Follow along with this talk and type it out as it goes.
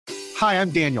Hi,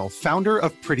 I'm Daniel, founder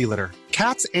of Pretty Litter.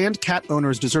 Cats and cat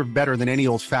owners deserve better than any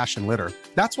old-fashioned litter.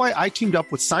 That's why I teamed up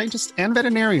with scientists and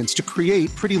veterinarians to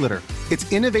create Pretty Litter.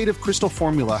 Its innovative crystal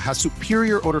formula has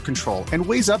superior odor control and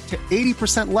weighs up to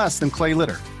 80% less than clay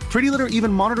litter. Pretty Litter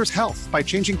even monitors health by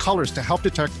changing colors to help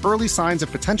detect early signs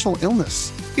of potential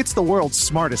illness. It's the world's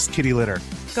smartest kitty litter.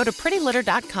 Go to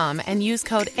prettylitter.com and use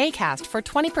code ACAST for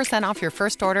 20% off your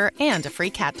first order and a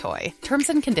free cat toy. Terms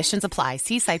and conditions apply.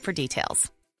 See site for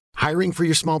details. Hiring for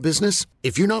your small business?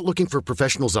 If you're not looking for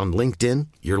professionals on LinkedIn,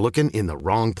 you're looking in the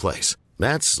wrong place.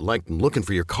 That's like looking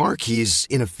for your car keys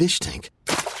in a fish tank.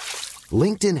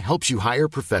 LinkedIn helps you hire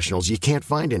professionals you can't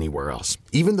find anywhere else,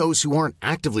 even those who aren't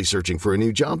actively searching for a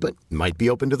new job but might be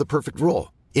open to the perfect role.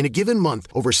 In a given month,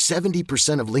 over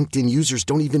 70% of LinkedIn users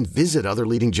don't even visit other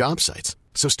leading job sites.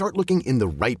 So start looking in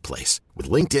the right place.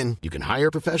 With LinkedIn, you can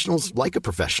hire professionals like a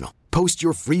professional. Post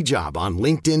your free job on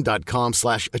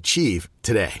linkedin.com/achieve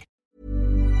today.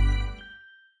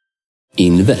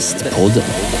 Investpodden.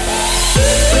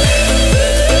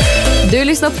 Du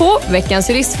lyssnar på veckans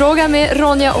juristfråga med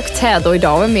Ronja och Ted, och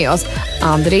idag är med oss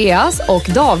Andreas och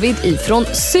David ifrån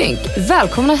Synk.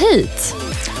 Välkomna hit!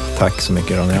 Tack så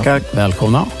mycket, Ronja. Tack.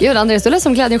 Välkomna. Gud, Andreas, du lät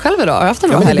som glädjen själv idag. Har du haft en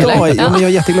bra helg? Men jag är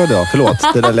jätteglad idag. Förlåt,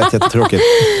 det där lät jättetråkigt.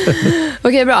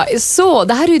 Okej, bra. Så,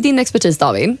 det här är ju din expertis,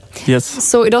 David. Yes.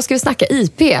 Så idag ska vi snacka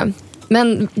IP.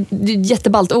 Men det är ett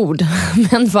jätteballt ord.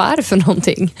 Men vad är det för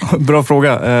någonting? Bra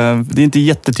fråga. Det är inte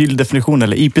jättetydlig definition.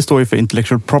 Eller IP står ju för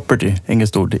intellectual property,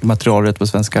 engelskt ord, immaterialrätt på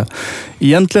svenska.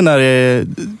 Egentligen är det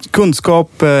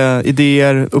kunskap,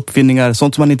 idéer, uppfinningar,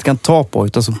 sånt som man inte kan ta på,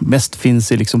 utan som mest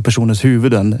finns i liksom personens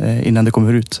huvuden innan det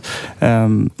kommer ut.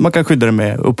 Man kan skydda det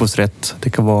med upphovsrätt. Det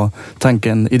kan vara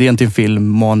tanken, idén till en film,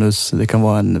 manus. Det kan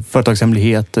vara en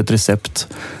företagshemlighet, ett recept,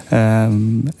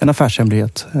 en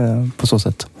affärshemlighet på så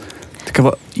sätt. Det kan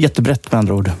vara jättebrett med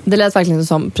andra ord. Det lät verkligen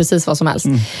som precis vad som helst.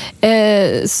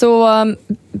 Så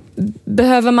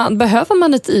behöver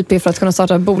man ett IP för att kunna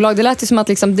starta ett bolag? Det lät ju som att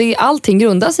liksom allting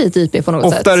grundas i ett IP på något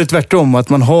sätt. Ofta är det tvärtom, att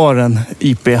man har en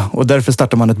IP och därför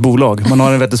startar man ett bolag. Man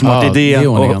har en väldigt smart idé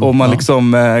och man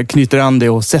liksom knyter an det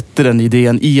och sätter den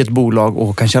idén i ett bolag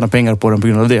och kan tjäna pengar på den på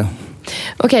grund av det.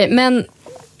 Okej, men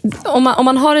om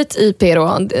man har ett IP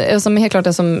då, som är helt klart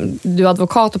det som du är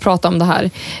advokat och pratar om det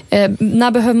här.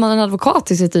 När behöver man en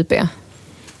advokat i sitt IP?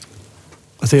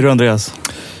 Vad säger du, Andreas?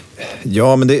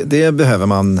 Ja, men det behöver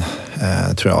man,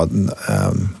 tror jag.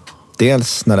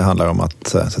 Dels när det handlar om att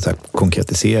säga,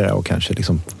 konkretisera och kanske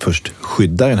liksom först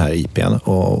skydda den här IP:n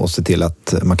och se till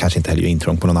att man kanske inte heller gör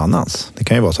intrång på någon annans. Det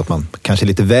kan ju vara så att man kanske är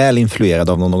lite väl influerad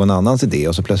av någon annans idé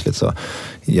och så plötsligt så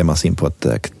ger man sig in på ett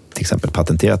till exempel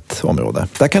patenterat område.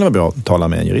 Där kan det vara bra att tala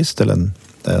med en jurist eller en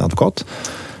advokat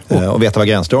och veta var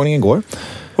gränsdragningen går.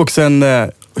 Och sen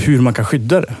hur man kan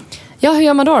skydda det. Ja, hur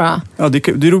gör man då? Ja,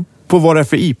 det beror på vad det är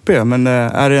för IP, men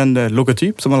är det en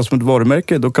logotyp som man har som ett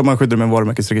varumärke, då kan man skydda det med en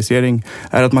varumärkesregistrering.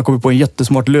 Är det att man kommer på en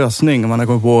jättesmart lösning, om man har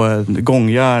kommit på en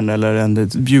gångjärn eller en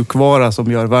mjukvara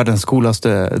som gör världens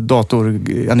coolaste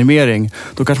datoranimering,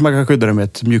 då kanske man kan skydda det med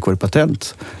ett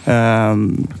mjukvarupatent.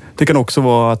 Det kan också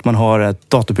vara att man har ett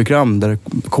datorprogram där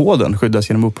koden skyddas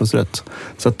genom upphovsrätt.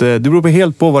 Så att det beror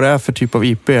helt på vad det är för typ av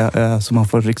IP, så man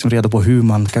får liksom reda på hur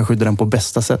man kan skydda den på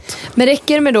bästa sätt. Men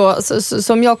räcker det med då,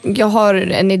 som jag har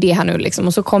en idé här nu liksom,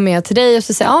 och så kommer jag till dig och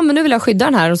så säger men nu vill jag skydda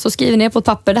den här, och så skriver ner på ett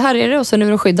papper, det här är det, och så nu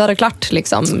är det skyddat och klart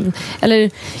liksom.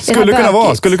 Eller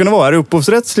skulle kunna vara. Är det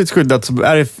upphovsrättsligt skyddat, så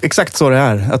är det exakt så det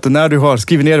är. Att när du har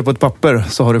skrivit ner det på ett papper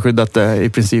så har du skyddat det i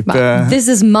princip. This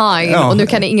is mine, och nu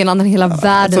kan ingen annan i hela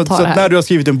världen så när du har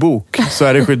skrivit en bok så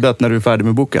är det skyddat när du är färdig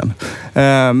med boken.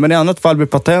 Men i annat fall med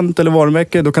patent eller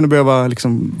varumärke, då kan du behöva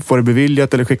liksom få det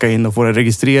beviljat eller skicka in och få en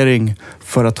registrering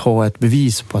för att ha ett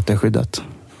bevis på att det är skyddat.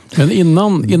 Men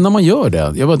innan man gör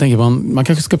det, jag bara tänker man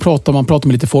kanske ska prata med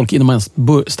lite folk innan man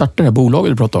startar det här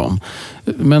bolaget du pratar om.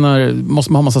 Men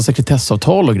måste man ha massa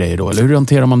sekretessavtal och grejer då? Eller hur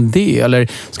hanterar man det? Eller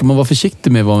ska man vara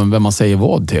försiktig med vem man säger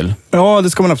vad till? Ja, det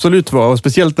ska man absolut vara. Och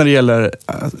speciellt när det gäller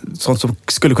sånt som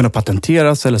skulle kunna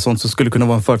patenteras eller sånt som skulle kunna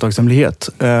vara en företagshemlighet.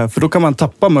 För då kan man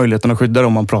tappa möjligheten att skydda det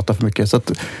om man pratar för mycket. Så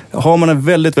att har man en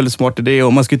väldigt, väldigt smart idé,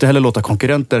 och man ska inte heller låta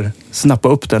konkurrenter snappa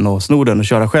upp den och sno den och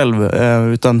köra själv.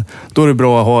 Utan då är det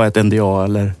bra att ha ett NDA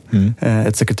eller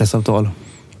ett sekretessavtal.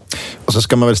 Och så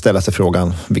ska man väl ställa sig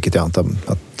frågan, vilket jag antar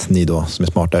att ni då som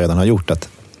är smarta redan har gjort, att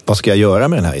vad ska jag göra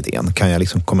med den här idén? Kan jag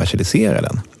liksom kommersialisera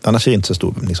den? Annars är det inte så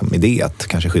stor liksom, idé att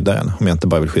kanske skydda den. Om jag inte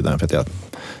bara vill skydda den för att jag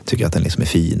tycker att den liksom är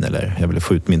fin, eller jag vill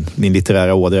få ut min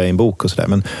litterära ådra i en bok och sådär.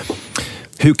 Men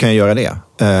hur kan jag göra det?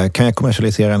 Kan jag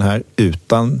kommersialisera den här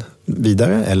utan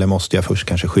vidare? Eller måste jag först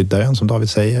kanske skydda den, som David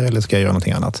säger? Eller ska jag göra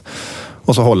någonting annat?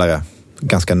 Och så hålla det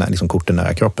ganska liksom korten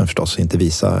nära kroppen förstås. Inte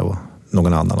visa och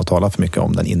någon annan och tala för mycket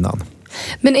om den innan.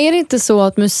 Men är det inte så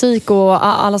att musik och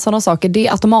alla sådana saker, det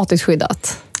är automatiskt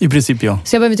skyddat? I princip ja.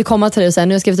 Så jag behöver inte komma till dig och säga,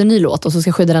 nu har jag skrivit en ny låt och så ska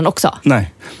jag skydda den också?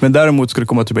 Nej, men däremot ska det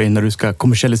komma till dig när du ska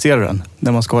kommersialisera den.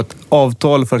 När man ska ha ett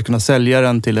avtal för att kunna sälja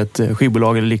den till ett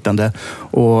skivbolag eller liknande.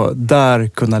 Och där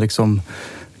kunna liksom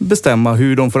bestämma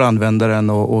hur de får använda den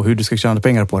och hur du ska tjäna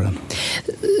pengar på den.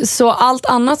 Så allt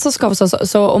annat som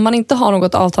skapas, så om man inte har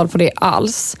något avtal på det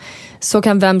alls, så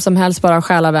kan vem som helst bara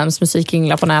stjäla vems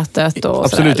musikingla på nätet? Och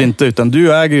absolut sådär, inte, utan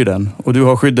du äger ju den och du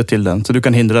har skyddet till den, så du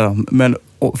kan hindra dem. Men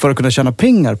för att kunna tjäna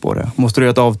pengar på det måste du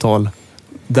göra ett avtal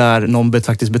där någon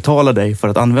faktiskt betalar dig för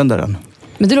att använda den.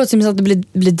 Men det låter som att det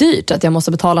blir dyrt, att jag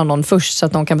måste betala någon först så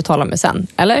att någon kan betala mig sen,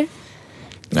 eller?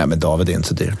 Nej, men David är inte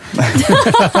så dyr.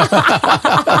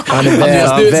 Han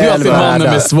är väl mannen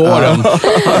med svaren.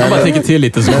 Om man tänker till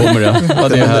lite så kommer det. Ja,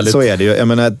 det är härligt. Så är det ju. Jag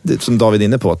menar, som David är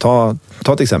inne på, ta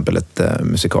till exempel ett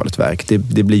musikaliskt verk.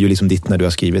 Det blir ju liksom ditt när du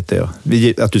har skrivit det.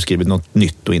 Att du skrivit något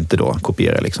nytt och inte då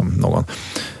kopierar liksom någon.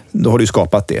 Då har du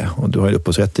skapat det och du har ju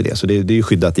upphovsrätt till det. Så det är ju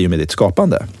skyddat i och med ditt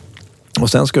skapande. Och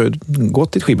sen ska du gå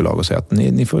till ett skivbolag och säga att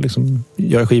ni får liksom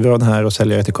göra skivor av den här och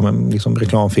sälja det till liksom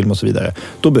reklamfilm och så vidare.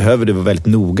 Då behöver du vara väldigt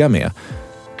noga med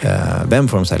vem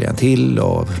får de sälja den till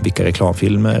och vilka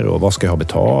reklamfilmer och vad ska jag ha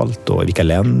betalt och i vilka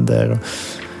länder.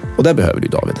 Och där behöver du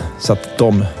David. Så att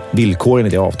de villkoren i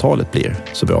det avtalet blir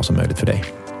så bra som möjligt för dig.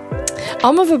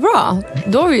 Ja, men vad bra.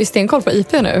 Då har vi ju stenkoll på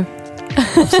IP nu.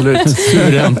 Absolut,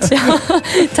 suveränt. Ja,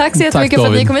 tack så jättemycket för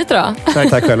att ni kom hit idag.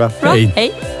 Tack själva. Bra.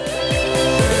 Hej.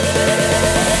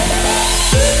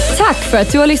 Tack för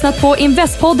att du har lyssnat på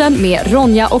Investpodden med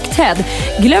Ronja och Ted.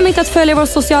 Glöm inte att följa våra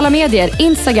sociala medier,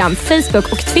 Instagram,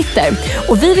 Facebook och Twitter.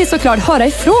 Och vi vill såklart höra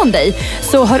ifrån dig.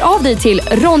 Så hör av dig till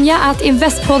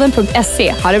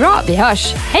ronja@investpodden.se. Ha det bra, vi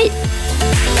hörs. Hej!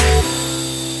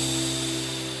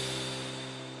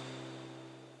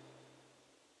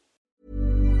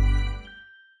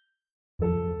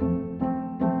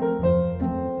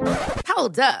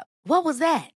 Hold up. What was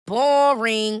that?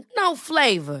 Boring. No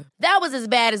flavor. That was as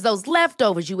bad as those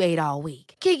leftovers you ate all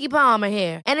week. Keke Palmer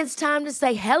here, and it's time to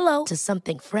say hello to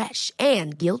something fresh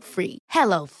and guilt-free.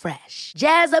 Hello Fresh.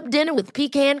 Jazz up dinner with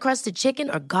pecan-crusted chicken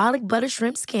or garlic butter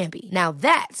shrimp scampi. Now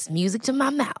that's music to my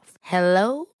mouth.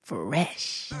 Hello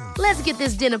Fresh. Let's get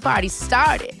this dinner party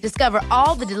started. Discover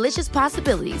all the delicious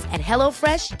possibilities at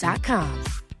HelloFresh.com.